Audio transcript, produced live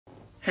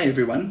Hey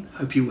everyone,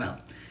 hope you're well.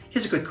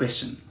 Here's a quick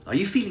question. Are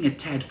you feeling a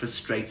tad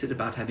frustrated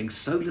about having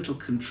so little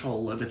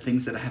control over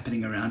things that are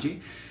happening around you?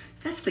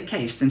 If that's the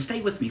case, then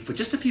stay with me for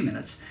just a few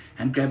minutes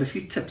and grab a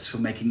few tips for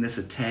making this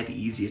a tad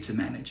easier to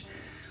manage.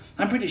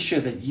 I'm pretty sure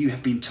that you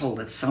have been told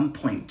at some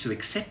point to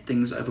accept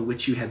things over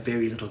which you have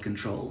very little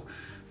control.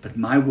 But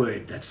my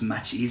word, that's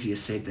much easier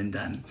said than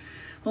done.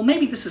 Well,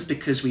 maybe this is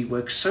because we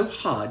work so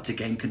hard to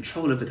gain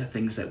control over the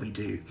things that we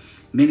do.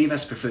 Many of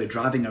us prefer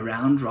driving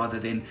around rather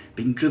than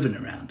being driven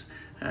around.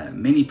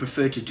 Many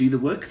prefer to do the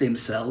work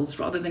themselves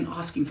rather than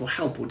asking for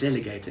help or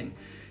delegating.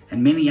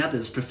 And many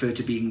others prefer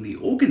to being the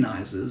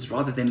organizers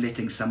rather than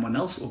letting someone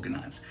else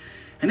organize.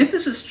 And if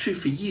this is true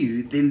for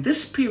you, then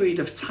this period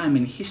of time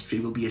in history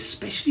will be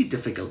especially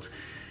difficult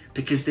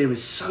because there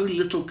is so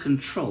little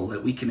control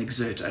that we can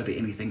exert over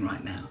anything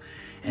right now.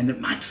 And it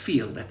might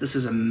feel that this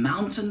is a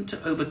mountain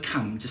to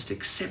overcome, just to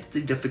accept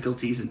the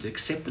difficulties and to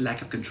accept the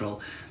lack of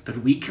control. But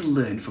we can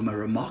learn from a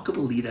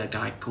remarkable leader, a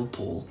guy called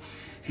Paul,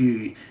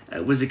 who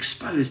was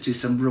exposed to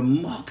some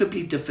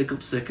remarkably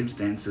difficult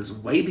circumstances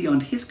way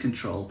beyond his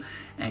control.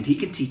 And he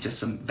can teach us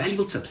some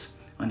valuable tips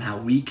on how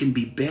we can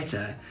be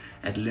better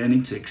at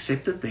learning to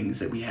accept the things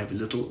that we have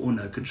little or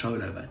no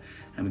control over.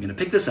 And we're going to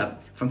pick this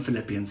up from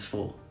Philippians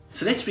 4.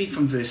 So let's read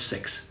from verse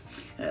 6.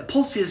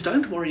 Paul says,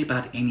 "Don't worry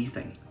about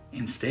anything.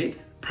 Instead,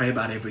 pray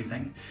about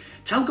everything.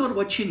 Tell God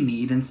what you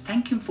need and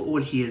thank Him for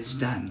all He has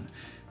done.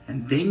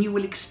 And then you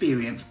will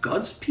experience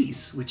God's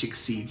peace, which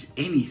exceeds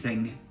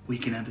anything we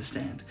can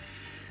understand."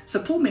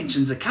 So Paul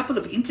mentions a couple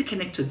of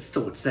interconnected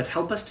thoughts that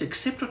help us to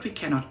accept what we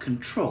cannot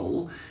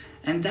control,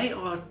 and they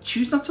are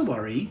choose not to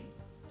worry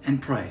and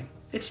pray.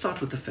 Let's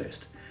start with the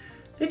first.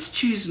 Let's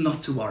choose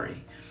not to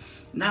worry.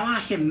 Now I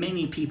hear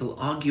many people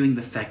arguing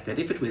the fact that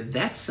if it were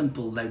that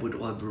simple, they would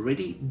have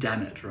already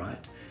done it,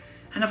 right?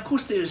 And of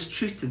course there is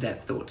truth to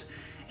that thought.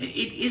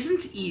 It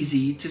isn't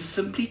easy to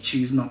simply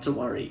choose not to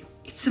worry.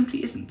 It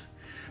simply isn't.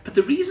 But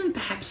the reason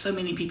perhaps so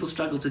many people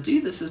struggle to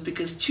do this is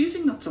because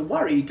choosing not to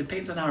worry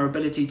depends on our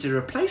ability to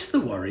replace the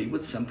worry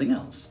with something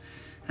else.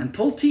 And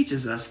Paul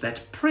teaches us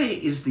that prayer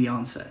is the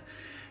answer,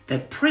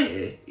 that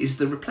prayer is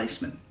the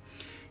replacement.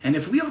 And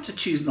if we are to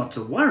choose not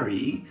to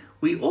worry,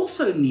 we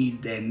also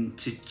need then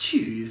to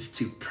choose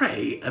to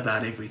pray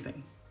about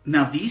everything.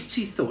 Now, these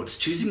two thoughts,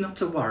 choosing not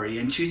to worry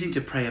and choosing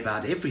to pray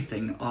about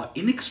everything, are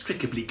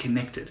inextricably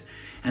connected.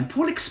 And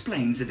Paul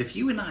explains that if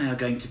you and I are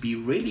going to be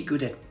really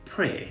good at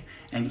prayer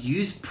and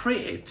use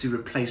prayer to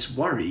replace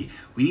worry,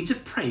 we need to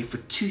pray for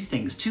two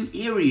things, two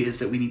areas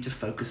that we need to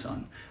focus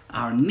on: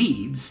 our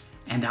needs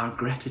and our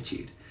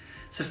gratitude.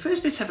 So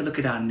first, let's have a look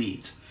at our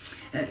needs.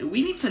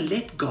 We need to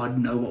let God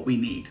know what we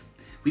need.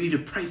 We need to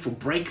pray for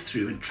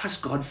breakthrough and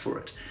trust God for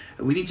it.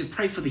 We need to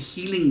pray for the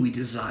healing we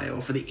desire,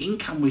 or for the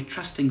income we're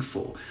trusting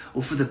for,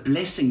 or for the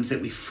blessings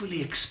that we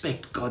fully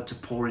expect God to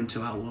pour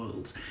into our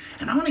worlds.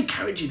 And I want to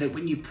encourage you that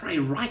when you pray,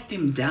 write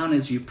them down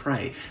as you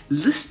pray.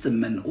 List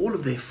them in all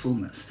of their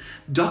fullness.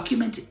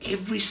 Document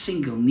every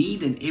single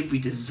need and every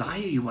desire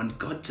you want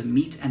God to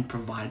meet and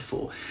provide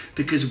for.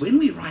 Because when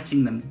we're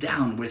writing them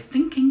down, we're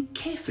thinking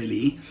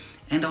carefully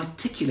and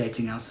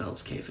articulating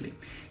ourselves carefully.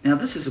 Now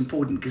this is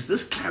important because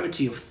this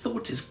clarity of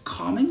thought is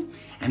calming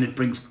and it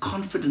brings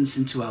confidence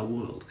into our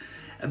world.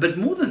 But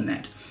more than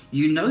that,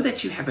 you know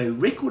that you have a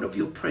record of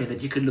your prayer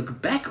that you can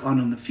look back on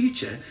in the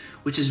future,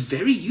 which is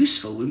very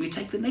useful when we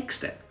take the next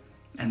step.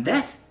 And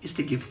that is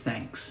to give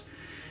thanks.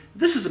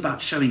 This is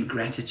about showing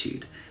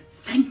gratitude.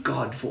 Thank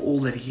God for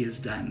all that He has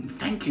done.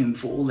 Thank Him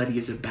for all that He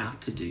is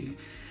about to do.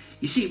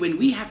 You see, when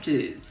we have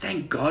to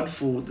thank God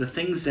for the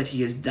things that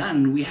He has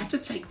done, we have to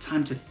take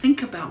time to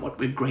think about what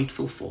we're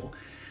grateful for.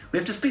 We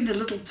have to spend a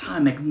little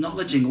time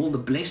acknowledging all the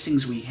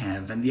blessings we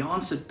have and the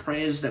answered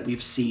prayers that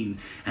we've seen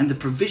and the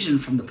provision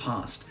from the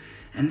past.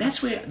 And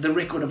that's where the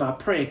record of our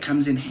prayer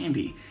comes in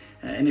handy.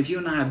 And if you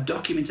and I have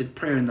documented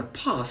prayer in the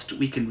past,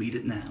 we can read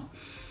it now.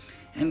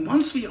 And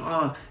once we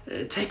are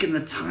taking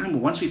the time, or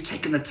once we've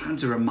taken the time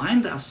to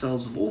remind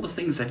ourselves of all the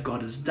things that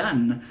God has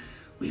done,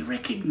 we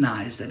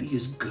recognize that He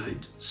is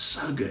good,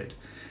 so good,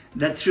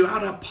 that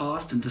throughout our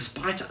past and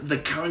despite the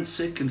current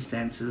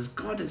circumstances,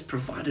 God has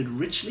provided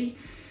richly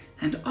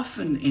and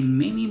often in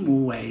many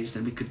more ways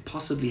than we could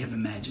possibly have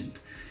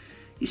imagined.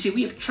 You see,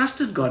 we have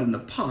trusted God in the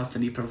past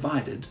and He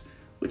provided,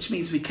 which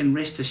means we can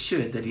rest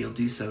assured that He'll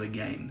do so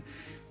again.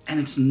 And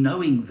it's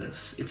knowing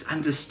this, it's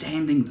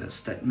understanding this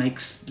that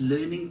makes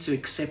learning to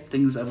accept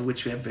things over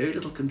which we have very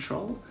little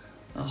control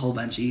a whole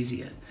bunch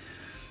easier.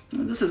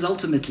 This is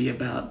ultimately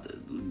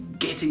about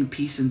getting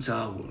peace into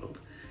our world.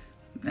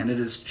 And it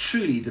is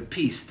truly the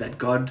peace that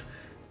God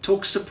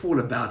talks to Paul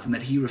about and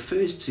that he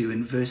refers to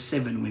in verse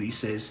 7 when he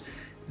says,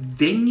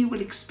 "Then you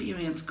will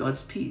experience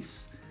God's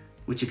peace,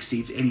 which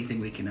exceeds anything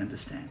we can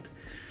understand."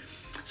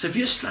 So if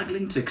you're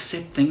struggling to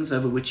accept things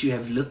over which you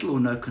have little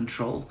or no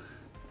control,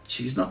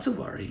 choose not to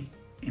worry.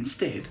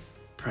 Instead,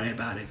 pray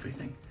about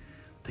everything.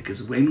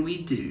 Because when we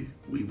do,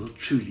 we will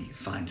truly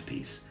find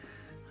peace.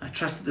 I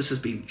trust that this has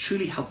been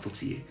truly helpful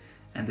to you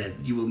and that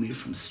you will move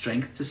from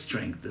strength to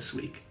strength this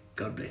week.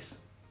 God bless.